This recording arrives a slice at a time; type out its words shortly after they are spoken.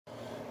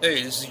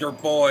Hey, this is your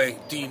boy,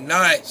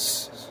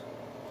 Dnice.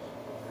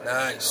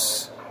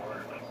 Nice.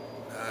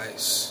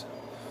 Nice.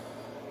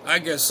 I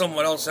guess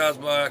someone else has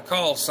my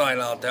call sign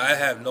out there. I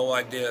have no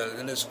idea.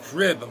 In this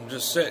crib, I'm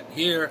just sitting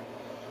here.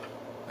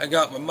 I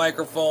got my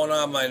microphone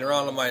around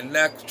my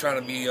neck, trying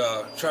to be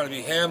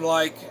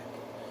ham-like.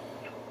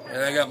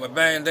 And I got my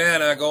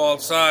bandana. I go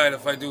outside.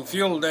 If I do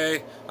field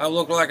day, I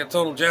look like a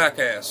total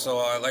jackass. So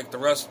I like the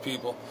rest of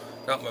people.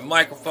 Got my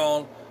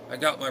microphone. I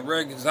got my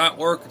rig. It's not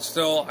working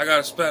still. I got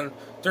to spend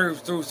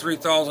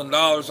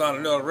 $3,000 on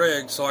another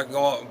rig so I can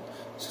go out and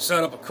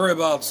set up a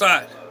crib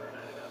outside.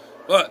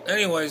 But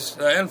anyways,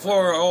 the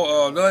N4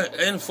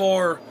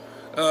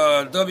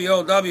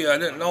 WOW, I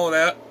didn't know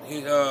that.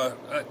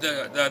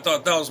 I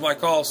thought that was my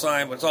call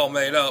sign, but it's all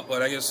made up.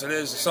 But I guess it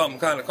is some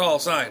kind of call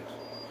sign.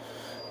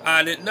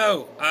 I didn't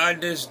know. I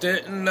just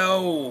didn't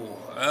know.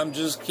 I'm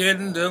just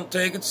kidding. Don't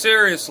take it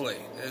seriously.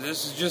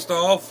 This is just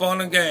all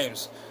fun and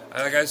games.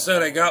 Like I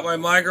said, I got my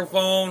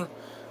microphone,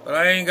 but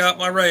I ain't got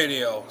my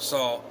radio.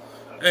 So,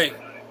 hey,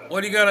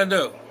 what are you gonna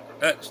do?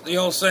 The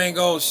old saying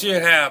goes,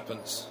 shit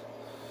happens.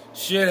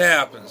 Shit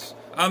happens.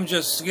 I'm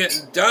just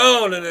getting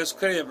down in this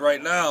crib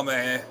right now,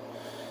 man.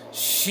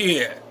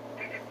 Shit.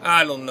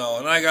 I don't know.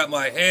 And I got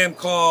my ham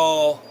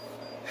call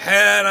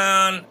hat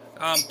on.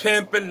 I'm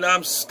pimping.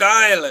 I'm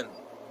styling.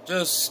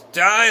 Just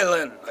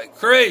styling like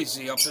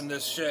crazy up in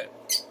this shit.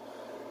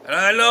 And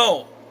I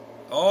know.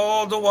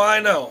 Oh, do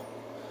I know.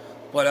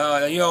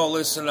 But, y'all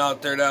listen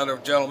out there, the other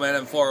gentleman,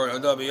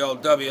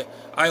 N4WOW,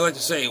 I like to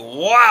say,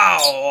 wow,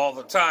 all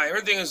the time.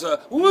 Everything is a,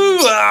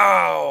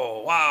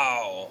 wow,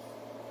 wow.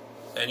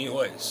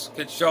 Anyways,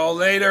 catch y'all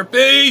later.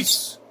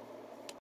 Peace.